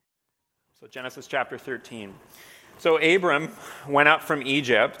So Genesis chapter 13. So Abram went up from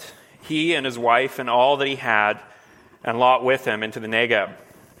Egypt, he and his wife and all that he had, and Lot with him, into the Negeb.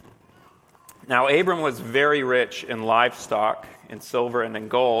 Now Abram was very rich in livestock, in silver and in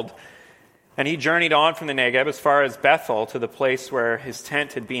gold, and he journeyed on from the Negeb as far as Bethel, to the place where his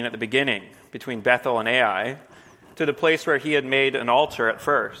tent had been at the beginning, between Bethel and Ai, to the place where he had made an altar at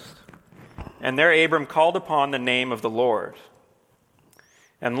first. And there Abram called upon the name of the Lord.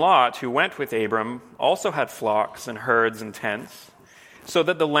 And Lot, who went with Abram, also had flocks and herds and tents, so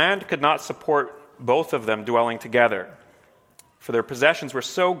that the land could not support both of them dwelling together. For their possessions were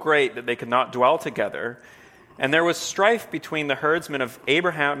so great that they could not dwell together, and there was strife between the herdsmen of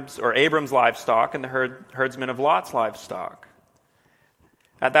Abram's livestock and the herdsmen of Lot's livestock.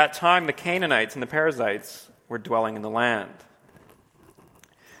 At that time, the Canaanites and the Perizzites were dwelling in the land.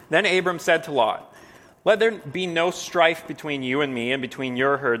 Then Abram said to Lot, "Let there be no strife between you and me, and between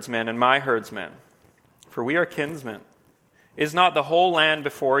your herdsmen and my herdsmen, for we are kinsmen. Is not the whole land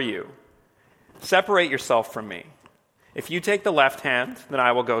before you? Separate yourself from me. If you take the left hand, then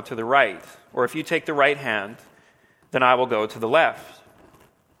I will go to the right, or if you take the right hand, then I will go to the left."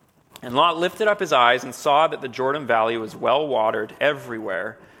 And Lot lifted up his eyes and saw that the Jordan Valley was well watered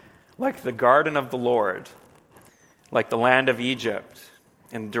everywhere, like the garden of the Lord, like the land of Egypt,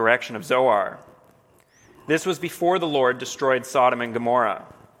 in the direction of Zoar. This was before the Lord destroyed Sodom and Gomorrah.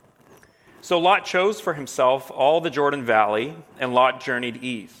 So Lot chose for himself all the Jordan Valley, and Lot journeyed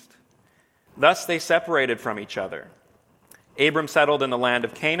east. Thus they separated from each other. Abram settled in the land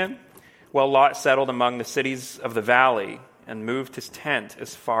of Canaan, while Lot settled among the cities of the valley, and moved his tent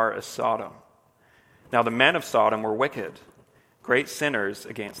as far as Sodom. Now the men of Sodom were wicked, great sinners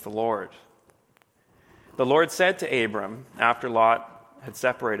against the Lord. The Lord said to Abram, after Lot had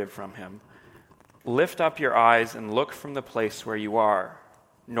separated from him, "Lift up your eyes and look from the place where you are,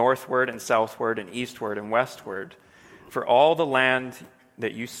 northward and southward and eastward and westward. For all the land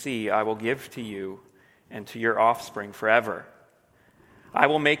that you see I will give to you and to your offspring forever. I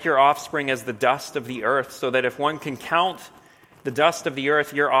will make your offspring as the dust of the earth, so that if one can count the dust of the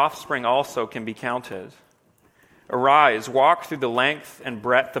earth, your offspring also can be counted. Arise, walk through the length and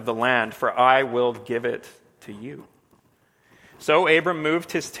breadth of the land, for I will give it to you." So Abram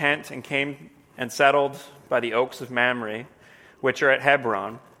moved his tent and came and settled by the oaks of Mamre, which are at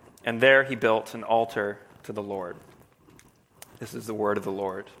Hebron, and there he built an altar to the Lord. This is the word of the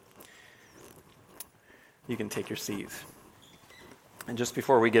Lord. You can take your seats. And just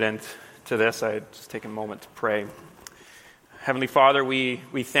before we get into this, I just take a moment to pray. Heavenly Father, we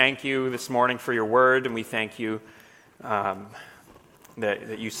thank you this morning for your word, and we thank you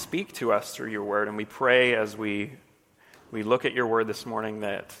that you speak to us through your word, and we pray as we look at your word this morning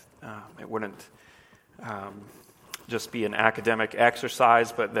that it wouldn't just be an academic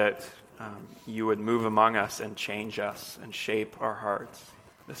exercise, but that you would move among us and change us and shape our hearts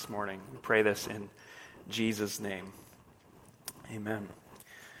this morning. We pray this in Jesus' name. Amen.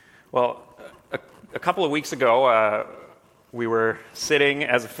 Well, a couple of weeks ago, we were sitting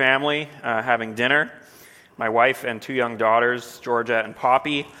as a family having dinner. My wife and two young daughters, Georgia and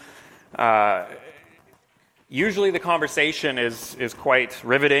Poppy. Usually the conversation is quite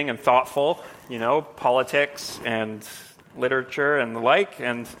riveting and thoughtful, politics and literature and the like.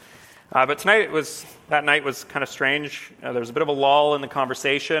 But that night was kind of strange. There was a bit of a lull in the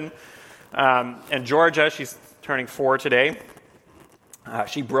conversation. And Georgia, she's turning 4 today,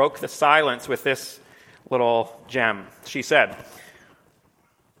 she broke the silence with this little gem. She said,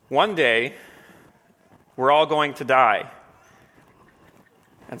 "One day, we're all going to die,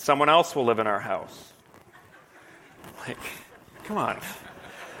 and someone else will live in our house." Like, come on.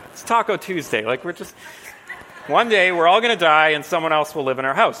 It's Taco Tuesday. One day we're all going to die and someone else will live in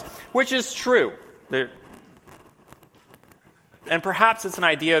our house, which is true. And perhaps it's an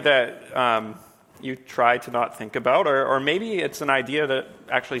idea that you try to not think about, or maybe it's an idea that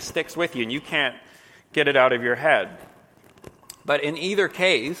actually sticks with you and you can't get it out of your head. But in either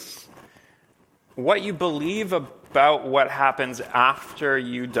case, what you believe about what happens after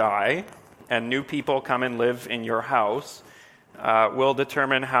you die and new people come and live in your house will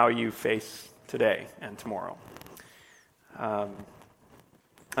determine how you face today and tomorrow.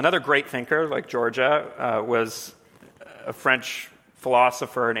 Another great thinker, like Georgia, was a French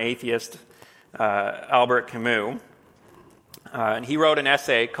philosopher and atheist, Albert Camus. And he wrote an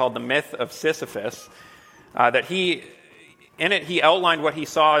essay called The Myth of Sisyphus, in it he outlined what he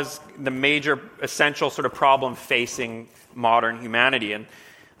saw as the major essential sort of problem facing modern humanity. And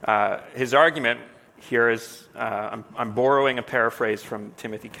his argument here is, I'm borrowing a paraphrase from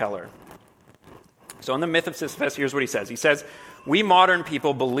Timothy Keller. So in The Myth of Sisyphus, here's what he says. He says, We modern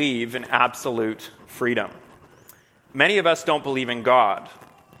people believe in absolute freedom. Many of us don't believe in God.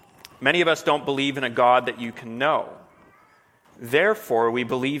 Many of us don't believe in a God that you can know. Therefore, we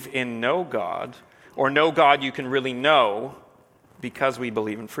believe in no God, or no God you can really know, because we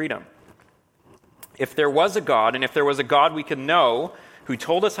believe in freedom. If there was a God, and if there was a God we could know, who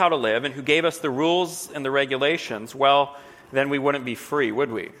told us how to live, and who gave us the rules and the regulations, well, then we wouldn't be free,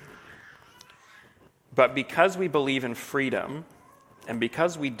 would we? But because we believe in freedom, and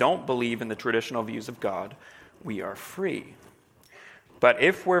because we don't believe in the traditional views of God, we are free. But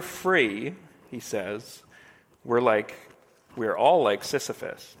if we're free, he says, we're all like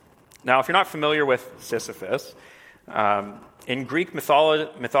Sisyphus. Now, if you're not familiar with Sisyphus, in Greek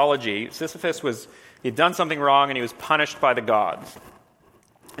mythology, Sisyphus he'd done something wrong and he was punished by the gods.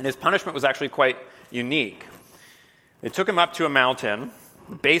 And his punishment was actually quite unique. They took him up to a mountain,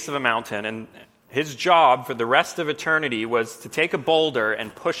 the base of a mountain, and his job for the rest of eternity was to take a boulder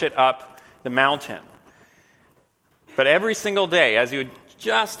and push it up the mountain. But every single day, as he would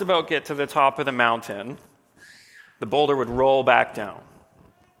just about get to the top of the mountain, the boulder would roll back down.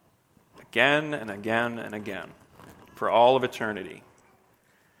 Again and again and again, for all of eternity.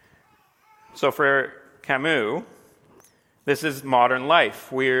 So for Camus, this is modern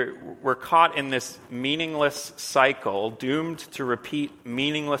life. We're caught in this meaningless cycle, doomed to repeat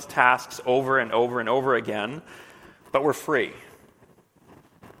meaningless tasks over and over and over again, but we're free.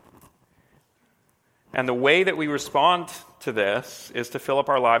 And the way that we respond to this is to fill up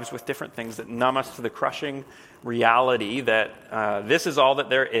our lives with different things that numb us to the crushing reality that this is all that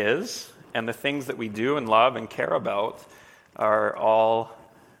there is, and the things that we do and love and care about are all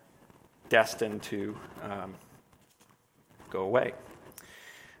destined to go away.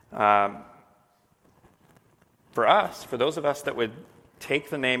 For us, for those of us that would take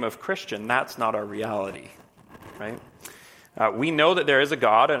the name of Christian, that's not our reality, right? We know that there is a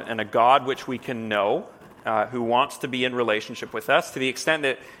God, and a God which we can know, who wants to be in relationship with us to the extent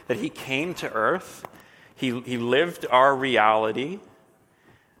that he came to earth. He lived our reality.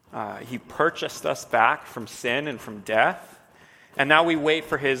 He purchased us back from sin and from death. And now we wait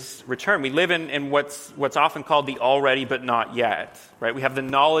for his return. We live in what's often called the already but not yet, right? We have the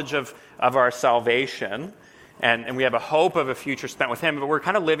knowledge of our salvation, and we have a hope of a future spent with him, but we're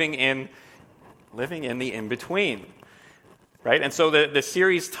kind of living in the in-between, right? And so the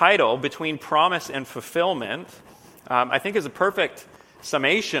series title, Between Promise and Fulfillment, I think is a perfect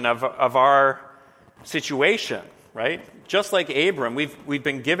summation of our situation, right? Just like Abram, we've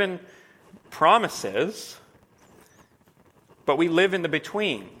been given promises, but we live in the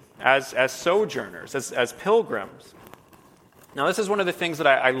between as sojourners, as pilgrims. Now, this is one of the things that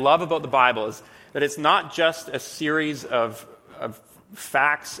I love about the Bible, is that it's not just a series of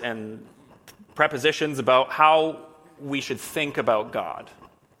facts and prepositions about how we should think about God,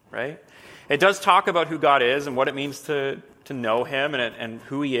 right? It does talk about who God is and what it means to know him and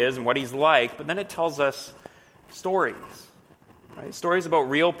who he is and what he's like, but then it tells us stories, right? Stories about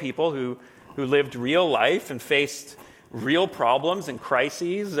real people who lived real life and faced real problems and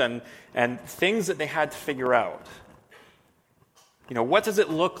crises and things that they had to figure out. You know, what does it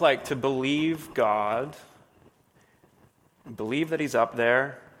look like to believe God, and believe that he's up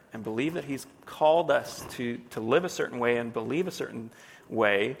there, and believe that he's called us to live a certain way and believe a certain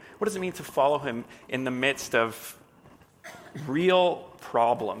way? What does it mean to follow him in the midst of real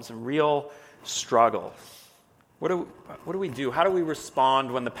problems and real struggles? What do we do? How do we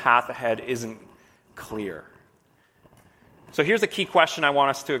respond when the path ahead isn't clear? So here's a key question I want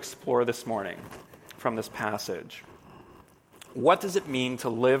us to explore this morning from this passage. What does it mean to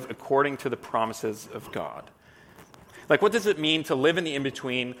live according to the promises of God? Like, what does it mean to live in the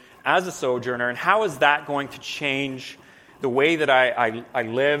in-between as a sojourner, and how is that going to change the way that I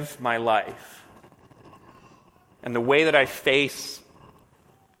live my life and the way that I face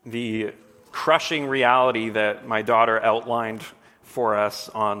the crushing reality that my daughter outlined for us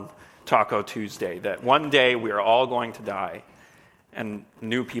on Taco Tuesday, that one day we are all going to die and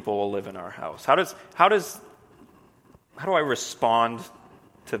new people will live in our house? How do I respond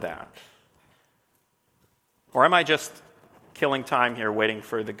to that? Or am I just killing time here waiting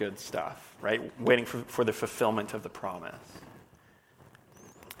for the good stuff, right? Waiting for the fulfillment of the promise.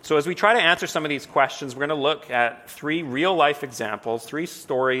 So as we try to answer some of these questions, we're going to look at 3 real-life examples, 3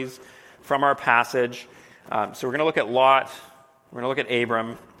 stories from our passage. So we're going to look at Lot, we're going to look at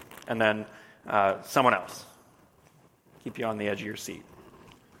Abram, and then someone else. Keep you on the edge of your seat.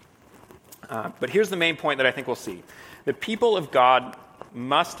 But here's the main point that I think we'll see. The people of God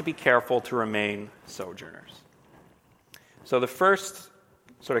must be careful to remain sojourners. So the first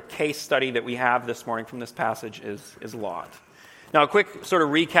sort of case study that we have this morning from this passage is Lot. Now, a quick sort of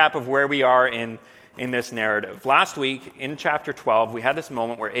recap of where we are in this narrative. Last week, in chapter 12, we had this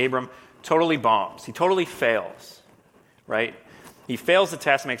moment where Abram totally bombs. He totally fails, right? He fails the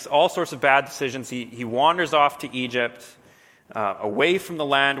test, makes all sorts of bad decisions. He wanders off to Egypt, away from the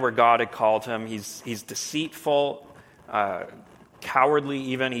land where God had called him. He's deceitful, cowardly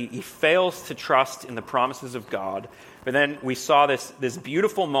even. He fails to trust in the promises of God. But then we saw this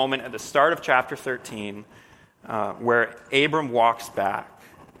beautiful moment at the start of chapter 13 where Abram walks back,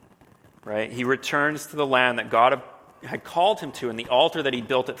 right? He returns to the land that God had called him to and the altar that he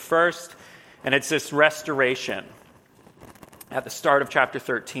built at first. And it's this restoration at the start of chapter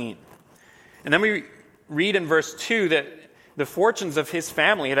 13. And then we read in verse 2 that the fortunes of his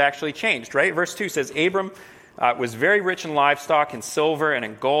family had actually changed, right? Verse 2 says, Abram was very rich in livestock, in silver, and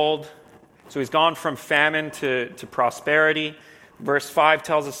in gold. So he's gone from famine to prosperity. Verse 5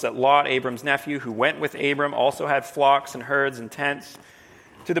 tells us that Lot, Abram's nephew, who went with Abram, also had flocks and herds and tents,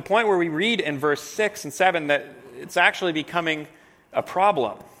 to the point where we read in verse 6 and 7 that it's actually becoming a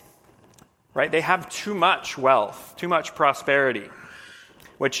problem. Right? They have too much wealth, too much prosperity,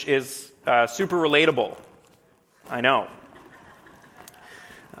 which is super relatable. I know.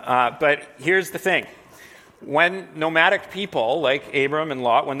 But here's the thing. When nomadic people like Abram and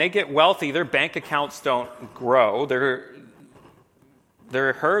Lot, when they get wealthy, their bank accounts don't grow. Their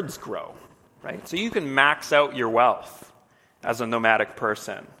herds grow. Right? So you can max out your wealth as a nomadic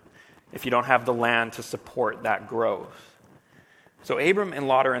person if you don't have the land to support that growth. So Abram and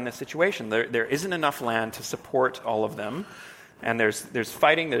Lot are in this situation. There isn't enough land to support all of them. And there's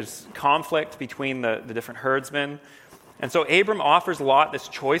fighting, there's conflict between the different herdsmen. And so Abram offers Lot this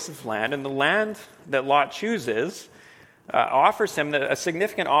choice of land, and the land that Lot chooses offers him a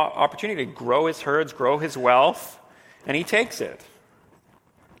significant opportunity to grow his herds, grow his wealth, and he takes it.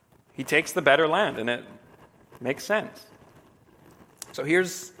 He takes the better land, and it makes sense. So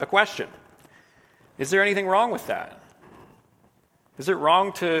here's a question. Is there anything wrong with that? Is it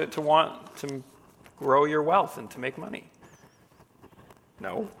wrong to want to grow your wealth and to make money?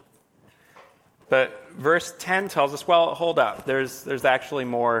 No. But verse 10 tells us, well, hold up. There's actually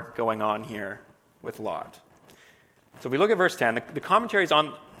more going on here with Lot. So if we look at verse 10, the commentaries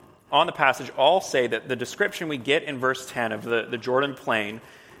on the passage all say that the description we get in verse 10 of the Jordan Plain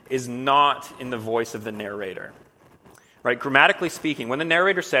is not in the voice of the narrator. Right, grammatically speaking, when the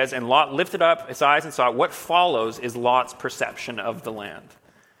narrator says, and Lot lifted up his eyes and saw it, what follows is Lot's perception of the land.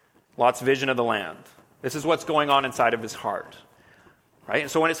 Lot's vision of the land. This is what's going on inside of his heart. Right?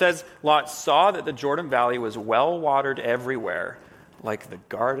 And so when it says, Lot saw that the Jordan Valley was well watered everywhere, like the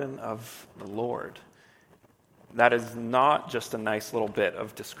garden of the Lord, that is not just a nice little bit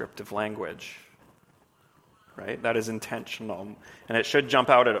of descriptive language. Right? That is intentional. And it should jump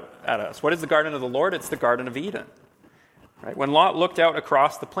out at us. What is the garden of the Lord? It's the Garden of Eden. Right? When Lot looked out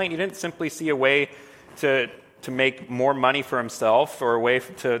across the plain, he didn't simply see a way to make more money for himself or a way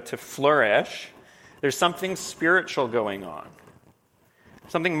to flourish. There's something spiritual going on.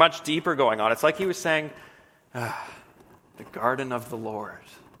 Something much deeper going on. It's like he was saying, the garden of the Lord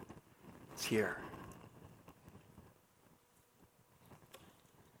is here.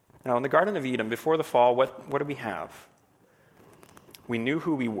 Now, in the Garden of Eden, before the fall, what did we have? We knew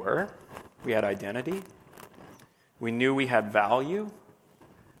who we were. We had identity. We knew we had value.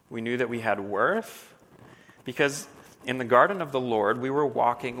 We knew that we had worth. Because in the garden of the Lord, we were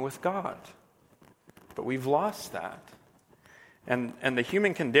walking with God. But we've lost that. And the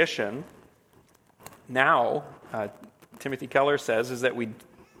human condition now, Timothy Keller says, is that we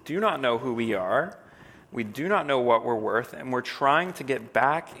do not know who we are. We do not know what we're worth. And we're trying to get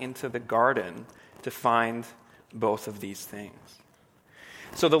back into the garden to find both of these things.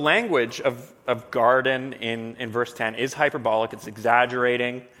 So the language of garden in verse 10 is hyperbolic. It's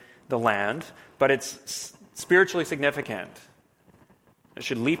exaggerating the land, but it's spiritually significant. It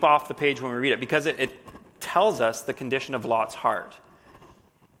should leap off the page when we read it because it tells us the condition of Lot's heart.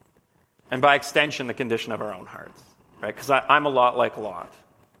 And by extension, the condition of our own hearts. Right? Because I'm a lot like Lot,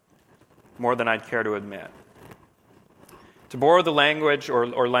 more than I'd care to admit. To borrow the language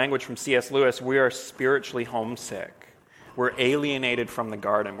or language from C.S. Lewis, we are spiritually homesick. We're alienated from the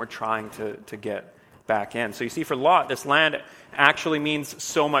garden. We're trying to get back in. So you see, for Lot, this land actually means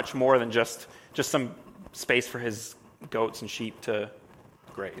so much more than just some space for his goats and sheep to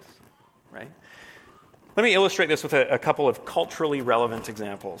graze. Right? Let me illustrate this with a couple of culturally relevant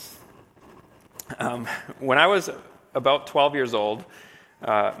examples. When I was about 12 years old,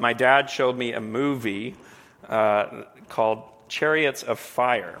 my dad showed me a movie called Chariots of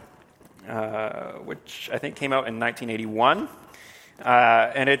Fire, which I think came out in 1981.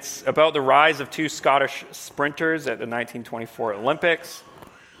 And it's about the rise of two Scottish sprinters at the 1924 Olympics.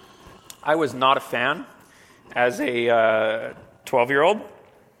 I was not a fan as a 12-year-old.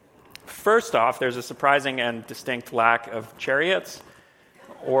 First off, there's a surprising and distinct lack of chariots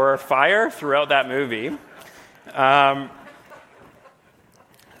or fire throughout that movie.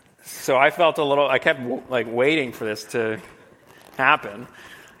 So I felt I kept waiting for this to happen.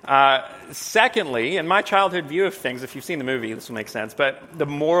 Secondly, in my childhood view of things, if you've seen the movie, this will make sense, but the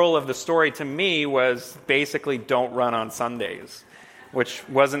moral of the story to me was basically don't run on Sundays, which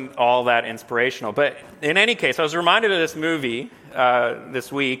wasn't all that inspirational. But in any case, I was reminded of this movie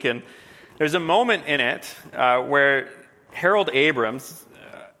this week, and there's a moment in it where Harold Abrams,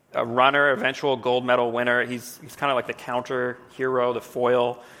 a runner, eventual gold medal winner, he's kind of like the counter hero, the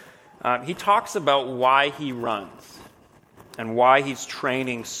foil. He talks about why he runs and why he's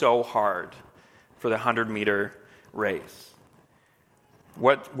training so hard for the 100-meter race.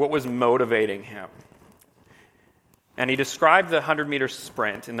 What was motivating him? And he described the 100-meter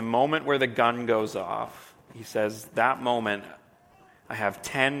sprint in the moment where the gun goes off. He says, that moment, I have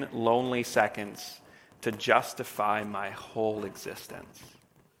 10 lonely seconds to justify my whole existence.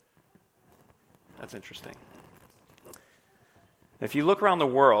 That's interesting. If you look around the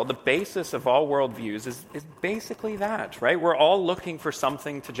world, the basis of all worldviews is basically that, right? We're all looking for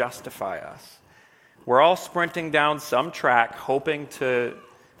something to justify us. We're all sprinting down some track hoping to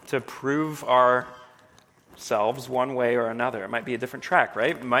prove ourselves one way or another. It might be a different track,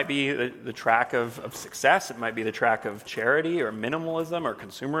 right? It might be the track of success. It might be the track of charity or minimalism or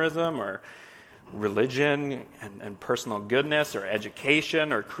consumerism or religion and personal goodness or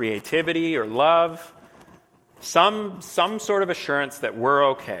education or creativity or love. Some sort of assurance that we're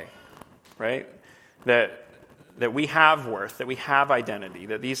okay, right? That we have worth, that we have identity,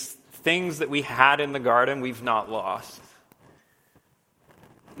 that these things that we had in the garden we've not lost.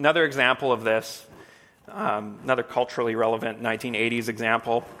 Another example of this, another culturally relevant 1980s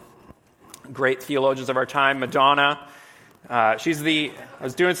example, great theologians of our time, Madonna. I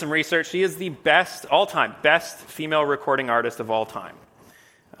was doing some research, she is the best female recording artist of all time.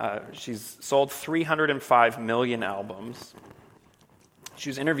 She's sold 305 million albums. She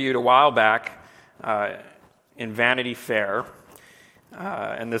was interviewed a while back in Vanity Fair,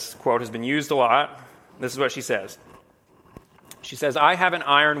 and this quote has been used a lot. This is what she says. She says, I have an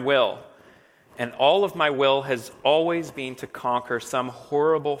iron will, and all of my will has always been to conquer some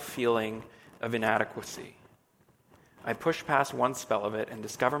horrible feeling of inadequacy. I push past one spell of it and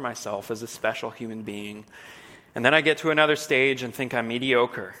discover myself as a special human being. And then I get to another stage and think I'm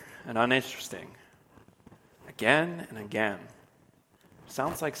mediocre and uninteresting. Again and again.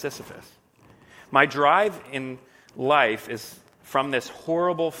 Sounds like Sisyphus. My drive in life is from this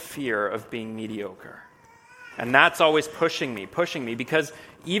horrible fear of being mediocre. And that's always pushing me because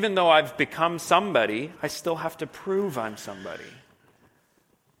even though I've become somebody, I still have to prove I'm somebody.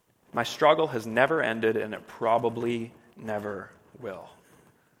 My struggle has never ended and it probably never will.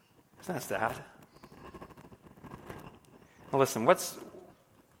 Isn't that sad? Well, listen, what's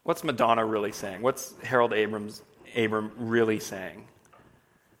Madonna really saying? What's Harold Abram really saying?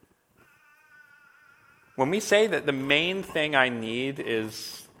 When we say that the main thing I need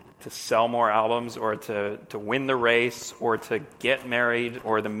is to sell more albums or to win the race or to get married,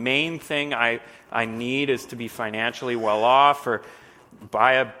 or the main thing I need is to be financially well off or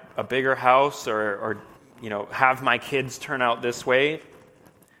buy a bigger house or have my kids turn out this way,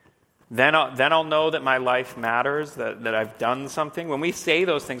 then I'll know that my life matters, that I've done something. When we say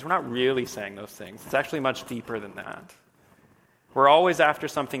those things, we're not really saying those things. It's actually much deeper than that. We're always after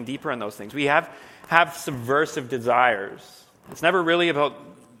something deeper in those things. We have subversive desires. It's never really about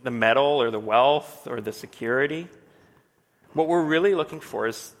the medal or the wealth or the security. What we're really looking for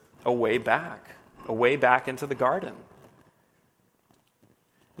is a way back into the garden.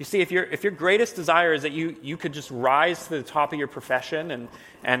 You see, if your greatest desire is that you could just rise to the top of your profession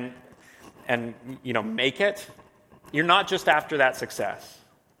and make it, you're not just after that success,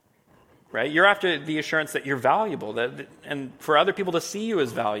 right? You're after the assurance that you're valuable, and for other people to see you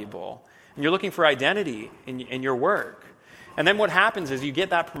as valuable. And you're looking for identity in your work. And then what happens is you get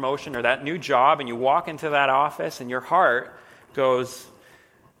that promotion or that new job, and you walk into that office, and your heart goes,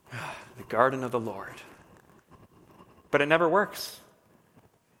 the garden of the Lord. But it never works.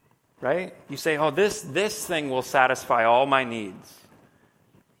 Right? You say, this thing will satisfy all my needs.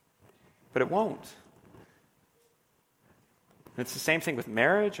 But it won't. And it's the same thing with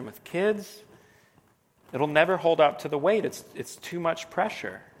marriage and with kids. It'll never hold up to the weight. It's too much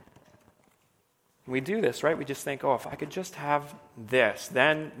pressure. We do this, right? We just think, if I could just have this,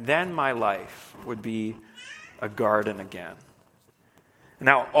 then my life would be a garden again.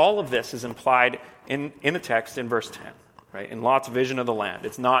 Now, all of this is implied in the text in verse 10, right? In Lot's vision of the land.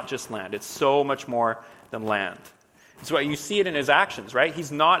 It's not just land. It's so much more than land. That's why you see it in his actions, right?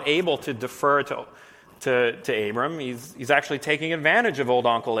 He's not able to defer to Abram. He's actually taking advantage of old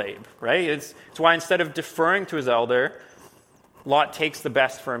Uncle Abe, right? It's why instead of deferring to his elder, Lot takes the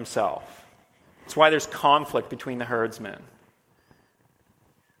best for himself. It's why there's conflict between the herdsmen.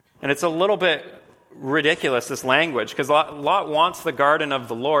 And it's a little bit ridiculous, this language, because Lot wants the garden of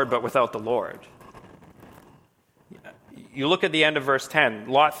the Lord, but without the Lord. You look at the end of verse 10.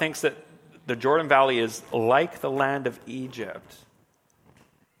 Lot thinks that the Jordan Valley is like the land of Egypt,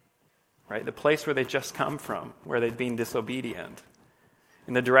 right? The place where they just come from, where they'd been disobedient,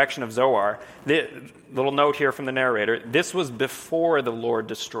 in the direction of Zoar. The little note here from the narrator, this was before the Lord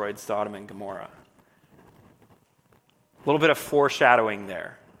destroyed Sodom and Gomorrah. A little bit of foreshadowing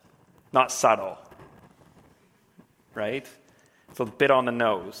there. Not subtle, right? It's a bit on the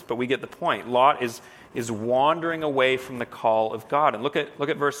nose, but we get the point. Lot is wandering away from the call of God. And look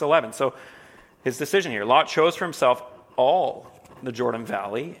at verse 11. So his decision here. Lot chose for himself all the Jordan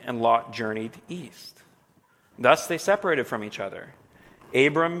Valley, and Lot journeyed east. Thus they separated from each other.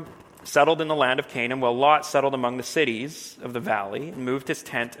 Abram settled in the land of Canaan, while Lot settled among the cities of the valley and moved his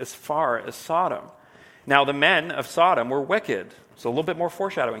tent as far as Sodom. Now the men of Sodom were wicked. So a little bit more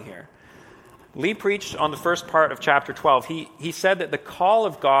foreshadowing here. Lee preached on the first part of chapter 12. He said that the call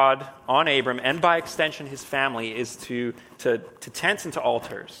of God on Abram, and by extension his family, is to tents and to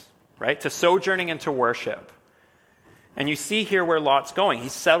altars, right? To sojourning and to worship. And you see here where Lot's going.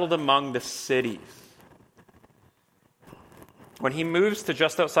 He's settled among the cities. When he moves to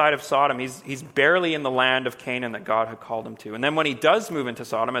just outside of Sodom, he's barely in the land of Canaan that God had called him to. And then when he does move into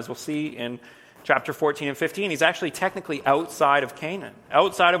Sodom, as we'll see in chapter 14 and 15, he's actually technically outside of Canaan,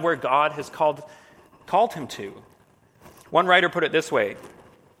 outside of where God has called him to. One writer put it this way.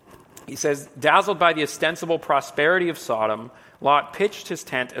 He says, dazzled by the ostensible prosperity of Sodom, Lot pitched his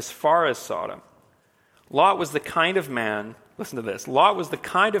tent as far as Sodom. Lot was the kind of man, listen to this, Lot was the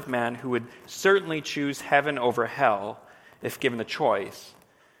kind of man who would certainly choose heaven over hell if given the choice,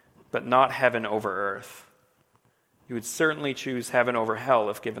 but not heaven over earth. He would certainly choose heaven over hell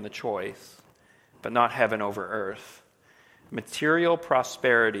if given the choice, but not heaven over earth. Material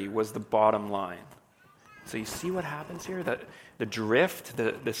prosperity was the bottom line. So you see what happens here? The drift,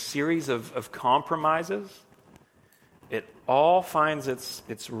 the series of compromises, it all finds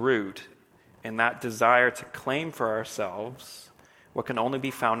its root in that desire to claim for ourselves what can only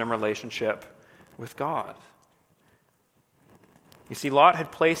be found in relationship with God. You see, Lot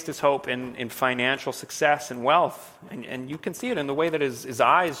had placed his hope in financial success and wealth. And you can see it in the way that his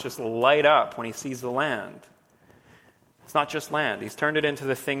eyes just light up when he sees the land. It's not just land. He's turned it into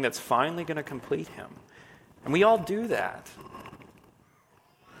the thing that's finally going to complete him. And we all do that.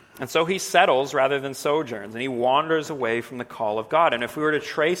 And so he settles rather than sojourns, and he wanders away from the call of God. And if we were to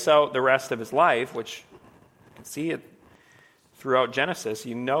trace out the rest of his life, which you can see it throughout Genesis,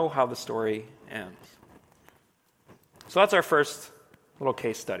 you know how the story ends. So that's our first little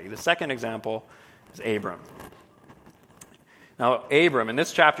case study. The second example is Abram. Now, Abram, in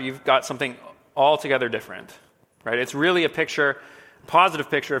this chapter, you've got something altogether different, right? It's really a positive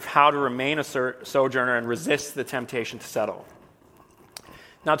picture of how to remain a sojourner and resist the temptation to settle.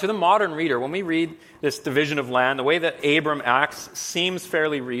 Now, to the modern reader, when we read this division of land, the way that Abram acts seems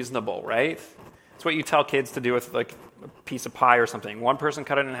fairly reasonable, right? It's what you tell kids to do with like a piece of pie or something. One person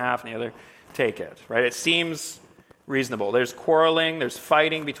cut it in half and the other take it, right? It seems reasonable. There's quarreling, there's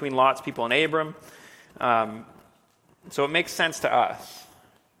fighting between Lot's people and Abram. So it makes sense to us.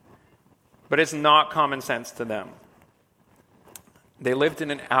 But it's not common sense to them. They lived in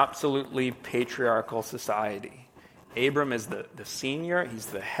an absolutely patriarchal society. Abram is the senior. He's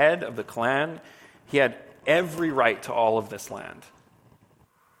the head of the clan. He had every right to all of this land.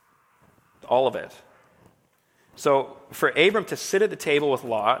 All of it. So for Abram to sit at the table with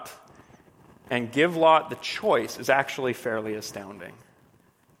Lot and give Lot the choice is actually fairly astounding.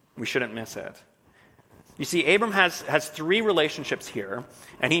 We shouldn't miss it. You see, Abram has three relationships here,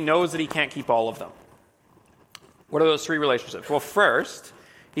 and he knows that he can't keep all of them. What are those three relationships? Well, first,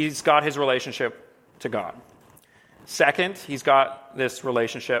 he's got his relationship to God. Second, he's got this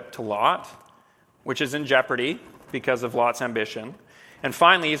relationship to Lot, which is in jeopardy because of Lot's ambition. And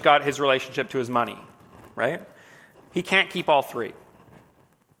finally, he's got his relationship to his money, right? He can't keep all three.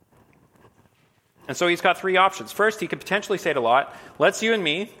 And so he's got three options. First, he could potentially say to Lot, let's you and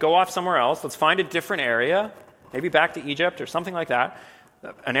me go off somewhere else. Let's find a different area, maybe back to Egypt or something like that,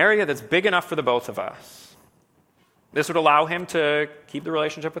 an area that's big enough for the both of us. This would allow him to keep the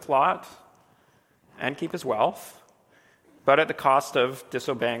relationship with Lot and keep his wealth. but at the cost of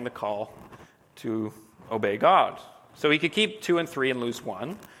disobeying the call to obey God. So he could keep 2 and 3 and lose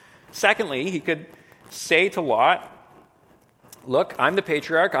 1. Secondly, he could say to Lot, look, I'm the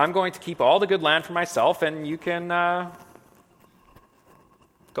patriarch. I'm going to keep all the good land for myself, and you can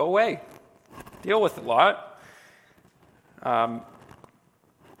go away. Deal with it, Lot.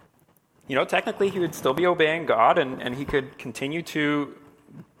 Technically he would still be obeying God, and he could continue to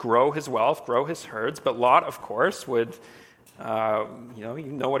grow his wealth, grow his herds, but Lot, of course, would, you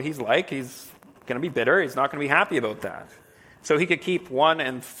know what he's like. He's going to be bitter. He's not going to be happy about that. So he could keep 1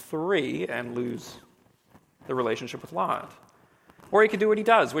 and 3 and lose the relationship with Lot. Or he could do what he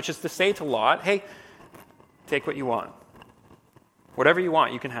does, which is to say to Lot, hey, take what you want. Whatever you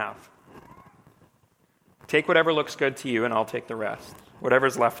want, you can have. Take whatever looks good to you, and I'll take the rest.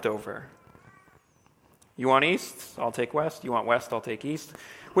 Whatever's left over. You want east? I'll take west. You want west? I'll take east.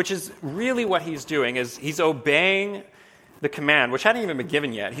 Which is really what he's doing, is he's obeying the command, which hadn't even been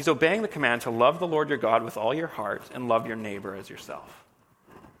given yet. He's obeying the command to love the Lord your God with all your heart and love your neighbor as yourself.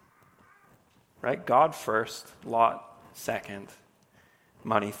 Right? God first, Lot second,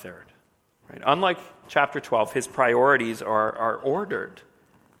 money third. Right? Unlike chapter 12, his priorities are ordered.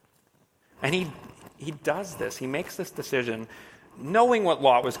 And he does this. He makes this decision knowing what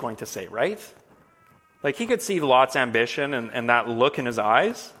Lot was going to say, right? Like, he could see Lot's ambition and that look in his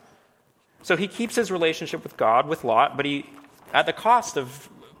eyes. So he keeps his relationship with God, with Lot, but he at the cost of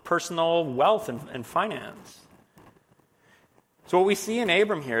personal wealth and finance. So what we see in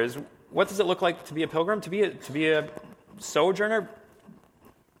Abram here is, what does it look like to be a pilgrim? To be a sojourner?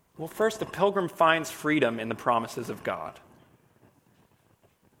 Well, first, the pilgrim finds freedom in the promises of God.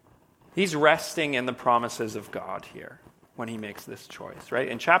 He's resting in the promises of God here when he makes this choice, right?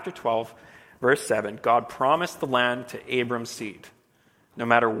 In chapter 12, verse 7, God promised the land to Abram's seed. No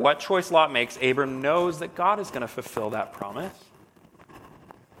matter what choice Lot makes, Abram knows that God is going to fulfill that promise,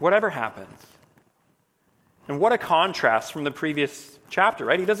 whatever happens. And what a contrast from the previous chapter,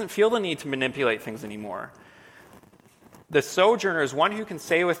 right? He doesn't feel the need to manipulate things anymore. The sojourner is one who can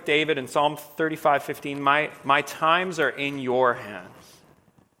say with David in Psalm 35:15, my times are in your hands.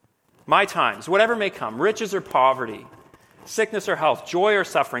 My times, whatever may come, riches or poverty, sickness or health, joy or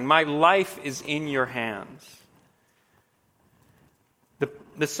suffering, my life is in your hands.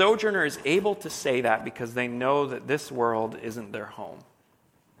 The sojourner is able to say that because they know that this world isn't their home.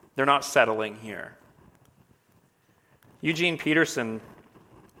 They're not settling here. Eugene Peterson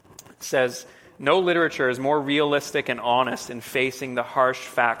says, no literature is more realistic and honest in facing the harsh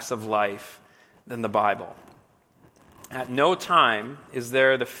facts of life than the Bible. At no time is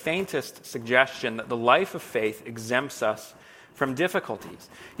there the faintest suggestion that the life of faith exempts us from difficulties.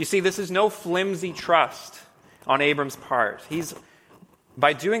 You see, this is no flimsy trust on Abram's part.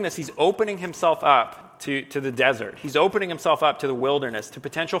 By doing this, he's opening himself up to the desert. He's opening himself up to the wilderness, to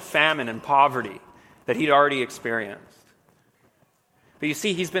potential famine and poverty that he'd already experienced. But you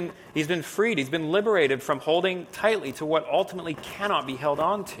see, he's been freed. He's been liberated from holding tightly to what ultimately cannot be held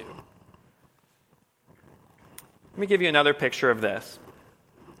on to. Let me give you another picture of this.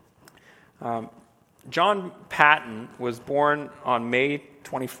 John Paton was born on May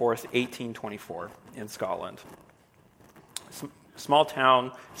 24th, 1824 in Scotland. Small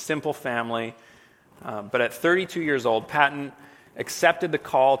town, simple family. But at 32 years old, Paton accepted the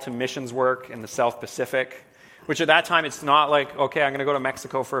call to missions work in the South Pacific, which at that time, it's not like, okay, I'm going to go to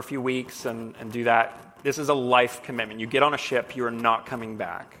Mexico for a few weeks and do that. This is a life commitment. You get on a ship, you are not coming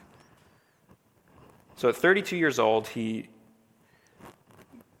back. So at 32 years old, he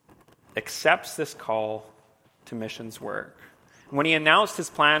accepts this call to missions work. When he announced his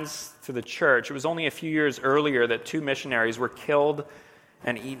plans to the church, it was only a few years earlier that 2 missionaries were killed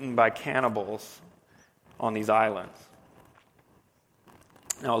and eaten by cannibals on these islands.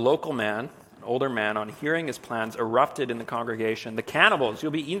 Now, a local man, an older man, on hearing his plans, erupted in the congregation. The cannibals,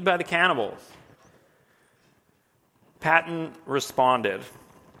 you'll be eaten by the cannibals. Paton responded.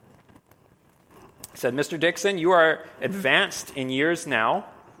 He said, Mr. Dixon, you are advanced in years now,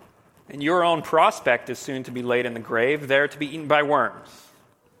 and your own prospect is soon to be laid in the grave, there to be eaten by worms.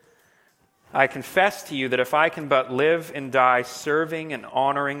 I confess to you that if I can but live and die serving and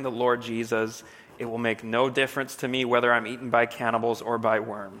honoring the Lord Jesus, it will make no difference to me whether I'm eaten by cannibals or by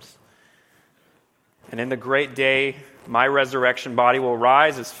worms. And in the great day, my resurrection body will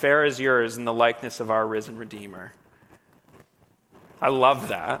rise as fair as yours in the likeness of our risen Redeemer. I love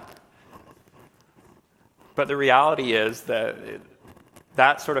that. But the reality is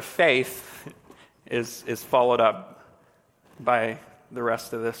that sort of faith is followed up by the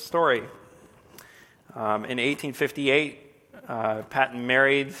rest of this story. In 1858, Paton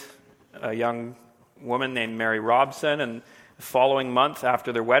married a young woman named Mary Robson, and the following month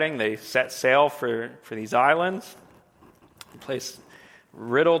after their wedding, they set sail for these islands, a place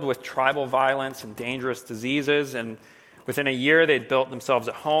riddled with tribal violence and dangerous diseases, and within a year they'd built themselves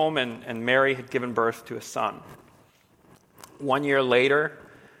a home, and Mary had given birth to a son. 1 year later,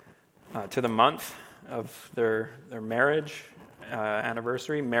 to the month of their marriage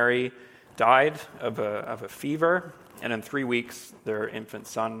anniversary, Mary died of a fever, and in 3 weeks their infant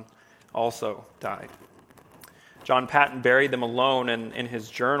son also died. John Paton buried them alone, and in his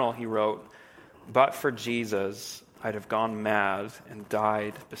journal he wrote, "But for Jesus, I'd have gone mad and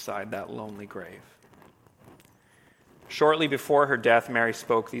died beside that lonely grave." Shortly before her death, Mary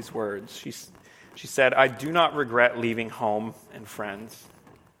spoke these words. She said, "I do not regret leaving home and friends.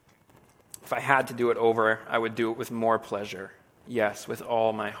 If I had to do it over, I would do it with more pleasure. Yes, with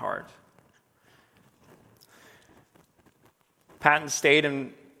all my heart." Paton stayed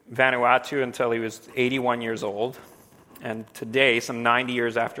in Vanuatu until he was 81 years old. And today, some 90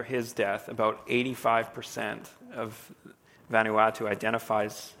 years after his death, about 85% of Vanuatu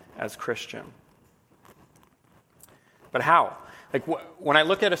identifies as Christian. But how? Like, when I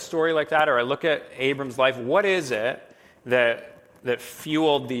look at a story like that, or I look at Abram's life, what is it that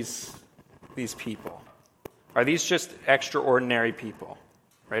fueled these people? Are these just extraordinary people?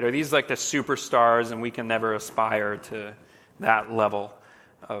 Right? Are these like the superstars, and we can never aspire to that level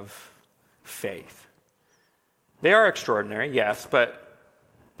of faith? They are extraordinary, yes, but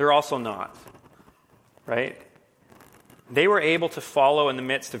they're also not. Right? They were able to follow in the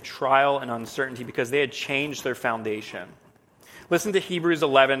midst of trial and uncertainty because they had changed their foundation. Listen to Hebrews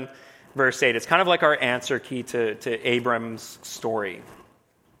 11, verse 8. It's kind of like our answer key to Abram's story.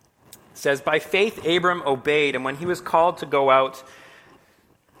 It says, "By faith Abram obeyed, and when he was called to go out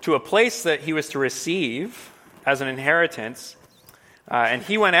to a place that he was to receive as an inheritance, and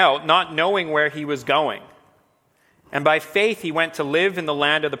he went out not knowing where he was going. And by faith he went to live in the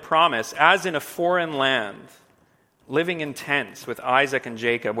land of the promise, as in a foreign land, living in tents with Isaac and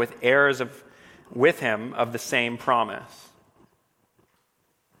Jacob, with heirs with him of the same promise.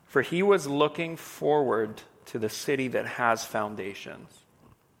 For he was looking forward to the city that has foundations."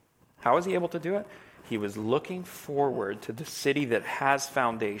 How was he able to do it? He was looking forward to the city that has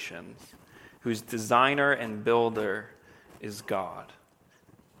foundations, whose designer and builder is God.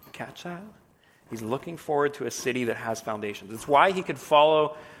 Catch that? He's looking forward to a city that has foundations. It's why he could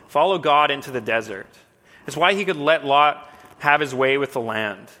follow God into the desert. It's why he could let Lot have his way with the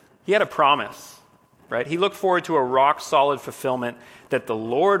land. He had a promise, right? He looked forward to a rock-solid fulfillment that the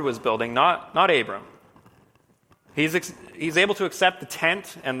Lord was building, not Abram. He's able to accept the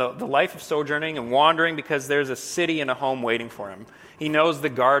tent and the life of sojourning and wandering because there's a city and a home waiting for him. He knows the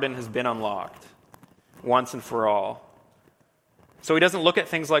garden has been unlocked once and for all. So he doesn't look at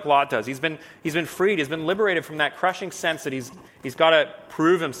things like Lot does. He's been freed. He's been liberated from that crushing sense that he's got to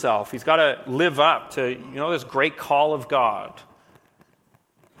prove himself. He's got to live up to this great call of God.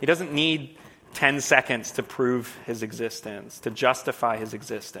 He doesn't need 10 seconds to prove his existence, to justify his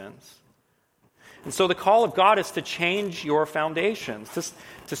existence. And so the call of God is to change your foundations,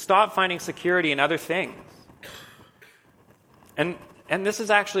 to stop finding security in other things. And this is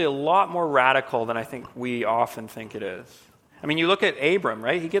actually a lot more radical than I think we often think it is. I mean, you look at Abram,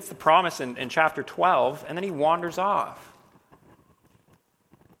 right? He gets the promise in chapter 12, and then he wanders off.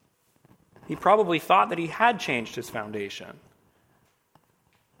 He probably thought that he had changed his foundation.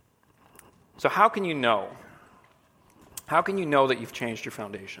 So how can you know? How can you know that you've changed your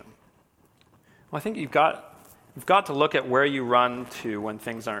foundation? Well, I think you've got to look at where you run to when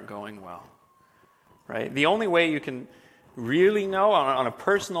things aren't going well. Right? The only way you can really know on a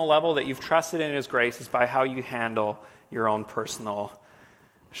personal level that you've trusted in his grace is by how you handle your own personal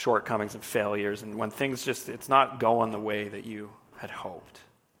shortcomings and failures, and when things it's not going the way that you had hoped.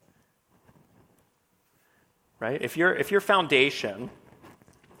 Right? If your foundation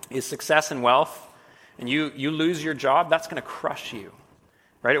is success and wealth, and you lose your job, that's going to crush you.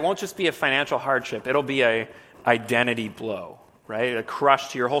 Right? It won't just be a financial hardship, it'll be a identity blow, right? A crush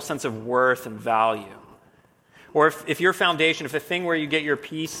to your whole sense of worth and value. Or if your foundation, if the thing where you get your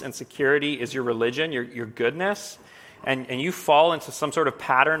peace and security is your religion, your goodness, and you fall into some sort of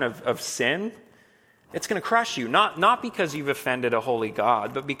pattern of sin, it's going to crush you. Not because you've offended a holy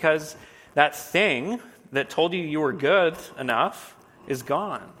God, but because that thing that told you were good enough is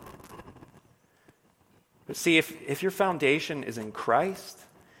gone. But see, if your foundation is in Christ,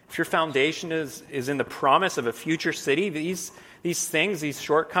 if your foundation is in the promise of a future city, these things, these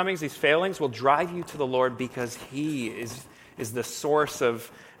shortcomings, these failings will drive you to the Lord because he is the source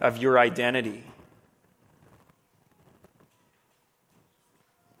of your identity.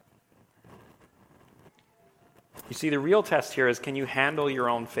 You see, the real test here is, can you handle your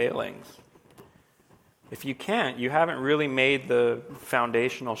own failings? If you can't, you haven't really made the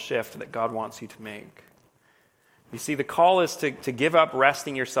foundational shift that God wants you to make. You see, the call is to give up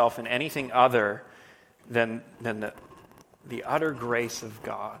resting yourself in anything other than the utter grace of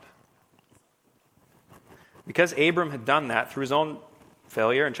God. Because Abram had done that through his own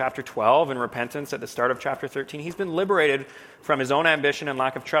failure in chapter 12 and repentance at the start of chapter 13, he's been liberated from his own ambition and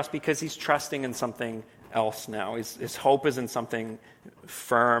lack of trust because he's trusting in something else now. His hope is in something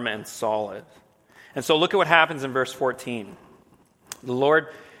firm and solid. And so look at what happens in verse 14. The Lord,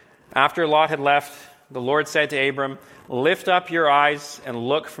 after Lot had left, the Lord said to Abram, "Lift up your eyes and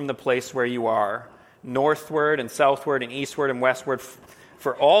look from the place where you are, northward and southward and eastward and westward.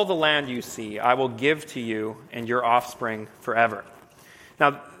 For all the land you see, I will give to you and your offspring forever."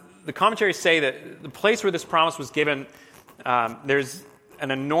 Now, the commentaries say that the place where this promise was given, there's an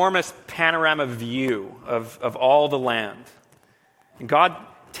enormous panorama view of all the land. And God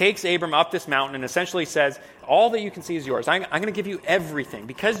takes Abram up this mountain and essentially says, all that you can see is yours. I'm going to give you everything.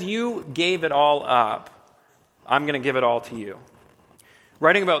 Because you gave it all up, I'm going to give it all to you.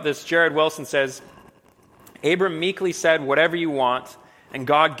 Writing about this, Jared Wilson says, Abram meekly said, "Whatever you want," and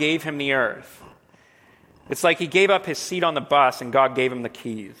God gave him the earth. It's like he gave up his seat on the bus and God gave him the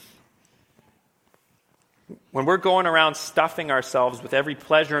keys. When we're going around stuffing ourselves with every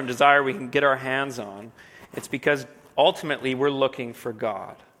pleasure and desire we can get our hands on, it's because ultimately we're looking for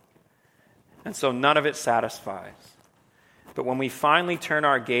God. And so none of it satisfies. But when we finally turn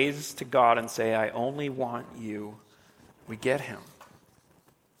our gaze to God and say, "I only want you," we get him.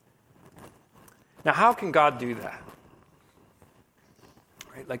 Now, how can God do that?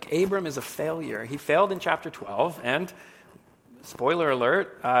 Right? Like, Abram is a failure. He failed in chapter 12, and spoiler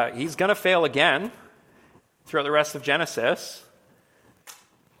alert, he's going to fail again throughout the rest of Genesis.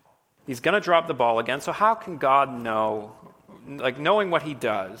 He's going to drop the ball again. So how can God know, like, knowing what he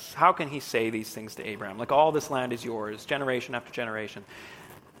does, how can he say these things to Abraham? Like, all this land is yours, generation after generation.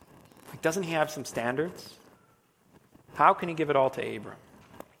 Like, doesn't he have some standards? How can he give it all to Abram?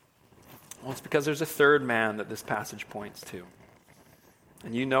 Well, it's because there's a third man that this passage points to.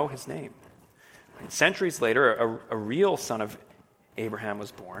 And you know his name. Centuries later, a real son of Abraham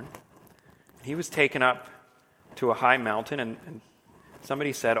was born. He was taken up to a high mountain, and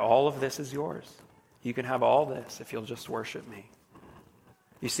somebody said, "All of this is yours. You can have all this if you'll just worship me."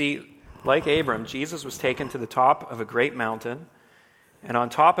 You see, like Abram, Jesus was taken to the top of a great mountain, and on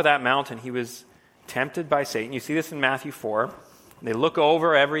top of that mountain, he was tempted by Satan. You see this in Matthew 4. They look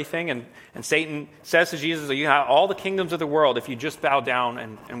over everything, and Satan says to Jesus, "You have all the kingdoms of the world if you just bow down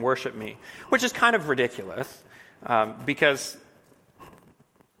and worship me," which is kind of ridiculous because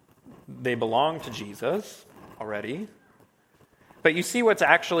they belong to Jesus already. But you see what's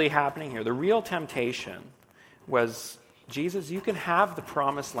actually happening here. The real temptation was, "Jesus, you can have the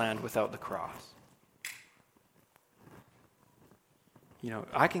promised land without the cross.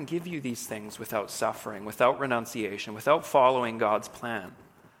 I can give you these things without suffering, without renunciation, without following God's plan."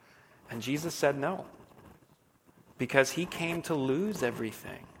 And Jesus said no. Because he came to lose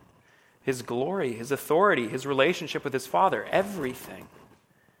everything. His glory, his authority, his relationship with his Father, everything.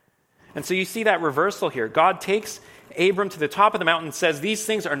 And so you see that reversal here. God takes Abram to the top of the mountain and says, "These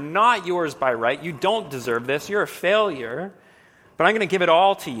things are not yours by right. You don't deserve this. You're a failure. But I'm going to give it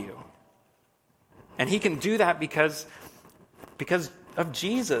all to you." And he can do that because of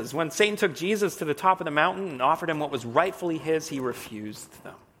Jesus. When Satan took Jesus to the top of the mountain and offered him what was rightfully his, he refused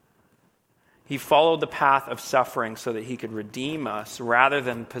them. He followed the path of suffering so that he could redeem us rather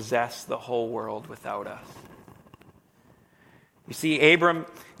than possess the whole world without us. You see, Abram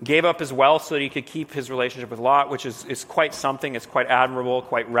gave up his wealth so that he could keep his relationship with Lot, which is quite something. It's quite admirable,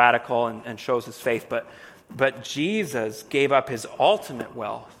 quite radical, and shows his faith. But Jesus gave up his ultimate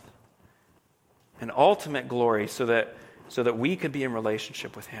wealth and ultimate glory so that we could be in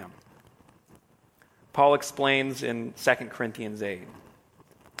relationship with him. Paul explains in 2 Corinthians 8.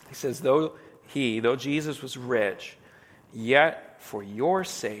 He says, though Jesus was rich, yet for your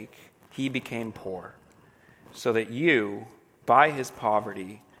sake he became poor, so that you, by his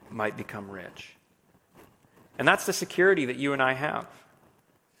poverty, might become rich. And that's the security that you and I have.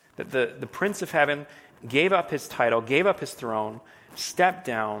 That the Prince of Heaven gave up his title, gave up his throne, stepped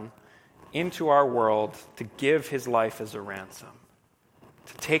down into our world to give his life as a ransom,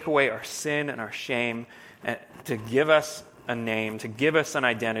 to take away our sin and our shame, and to give us a name, to give us an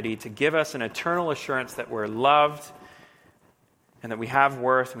identity, to give us an eternal assurance that we're loved and that we have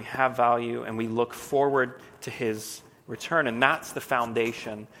worth and we have value, and we look forward to his return. And that's the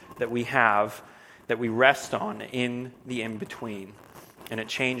foundation that we have, that we rest on in the in-between. And it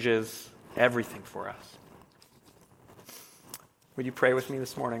changes everything for us. Would you pray with me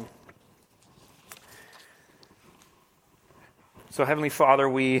this morning? So, Heavenly Father,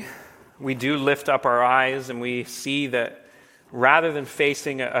 we do lift up our eyes and we see that rather than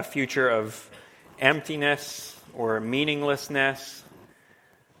facing a future of emptiness or meaninglessness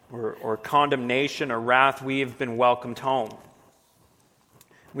or condemnation or wrath, we have been welcomed home.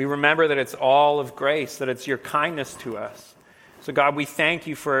 We remember that it's all of grace, that it's your kindness to us. So God, we thank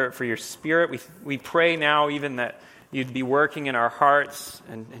you for your Spirit. We pray now even that you'd be working in our hearts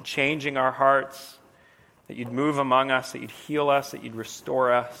and changing our hearts, that you'd move among us, that you'd heal us, that you'd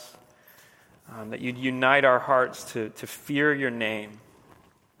restore us, that you'd unite our hearts to fear your name.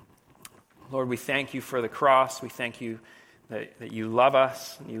 Lord, we thank you for the cross. We thank you that you love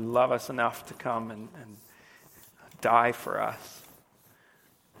us, and you love us enough to come and die for us.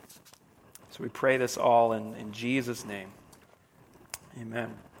 So we pray this all in Jesus' name.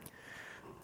 Amen.